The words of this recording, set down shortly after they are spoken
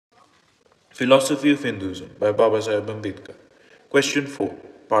Philosophy of Hinduism by Babasaheb Ambedkar. Question 4,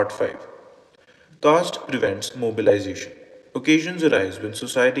 Part 5. Caste prevents mobilization. Occasions arise when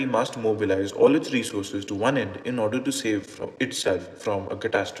society must mobilize all its resources to one end in order to save itself from a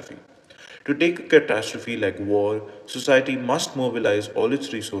catastrophe. To take a catastrophe like war, society must mobilize all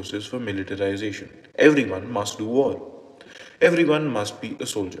its resources for militarization. Everyone must do war. Everyone must be a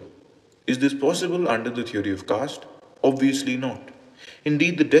soldier. Is this possible under the theory of caste? Obviously not.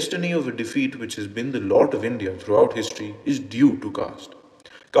 Indeed, the destiny of a defeat which has been the lot of India throughout history is due to caste.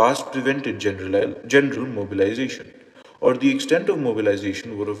 Caste prevented general mobilization, or the extent of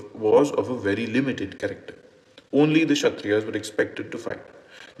mobilization was of a very limited character. Only the Kshatriyas were expected to fight.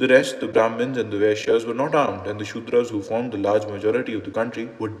 The rest, the Brahmins and the Vaishyas, were not armed, and the Shudras, who formed the large majority of the country,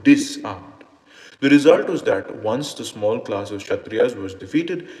 were disarmed. The result was that once the small class of Kshatriyas was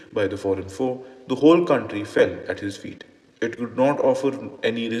defeated by the foreign foe, the whole country fell at his feet. It could not offer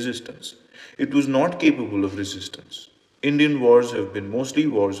any resistance. It was not capable of resistance. Indian wars have been mostly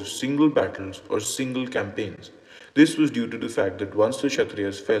wars of single battles or single campaigns. This was due to the fact that once the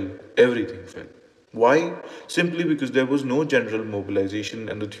Kshatriyas fell, everything fell. Why? Simply because there was no general mobilization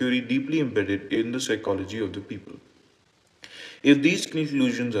and the theory deeply embedded in the psychology of the people. If these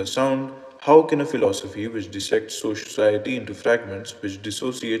conclusions are sound, how can a philosophy which dissects society into fragments, which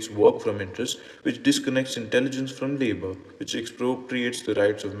dissociates work from interest, which disconnects intelligence from labor, which expropriates the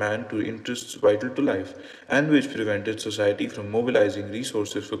rights of man to interests vital to life, and which prevented society from mobilizing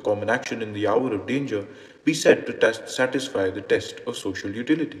resources for common action in the hour of danger, be said to satisfy the test of social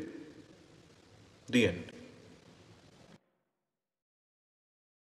utility? The end.